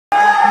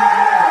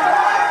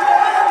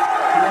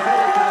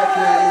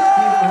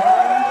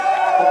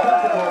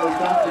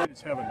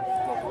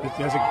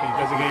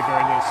designate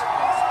very nice.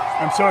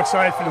 I'm so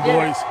excited for the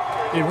boys.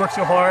 They work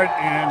so hard,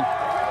 and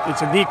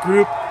it's a neat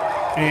group.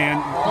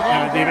 And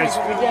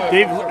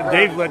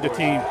they've led the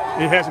team.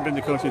 It hasn't been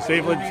the coaches.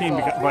 They've led the team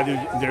by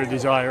their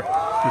desire.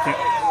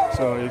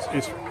 So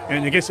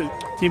and against a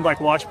team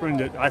like Washburn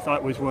that I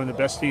thought was one of the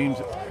best teams.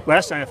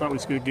 Last time I thought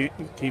was a good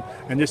team,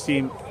 and this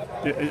team,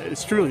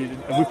 it's truly,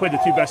 we played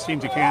the two best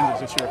teams in Kansas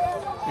this year,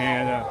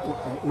 and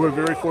we're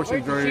very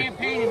fortunate, very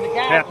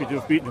happy to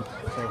have beaten them.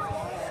 So.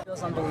 It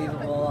feels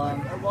unbelievable.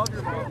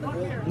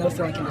 No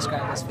feeling can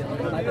describe this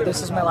feeling.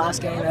 This is my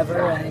last game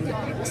ever, and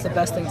it's the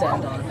best thing to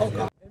end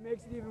on. It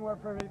makes it even more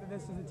perfect that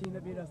this is the team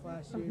that beat us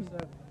last year. So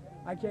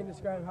I can't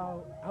describe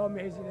how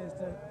amazing it is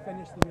to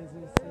finish the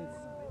business.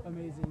 It's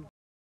amazing.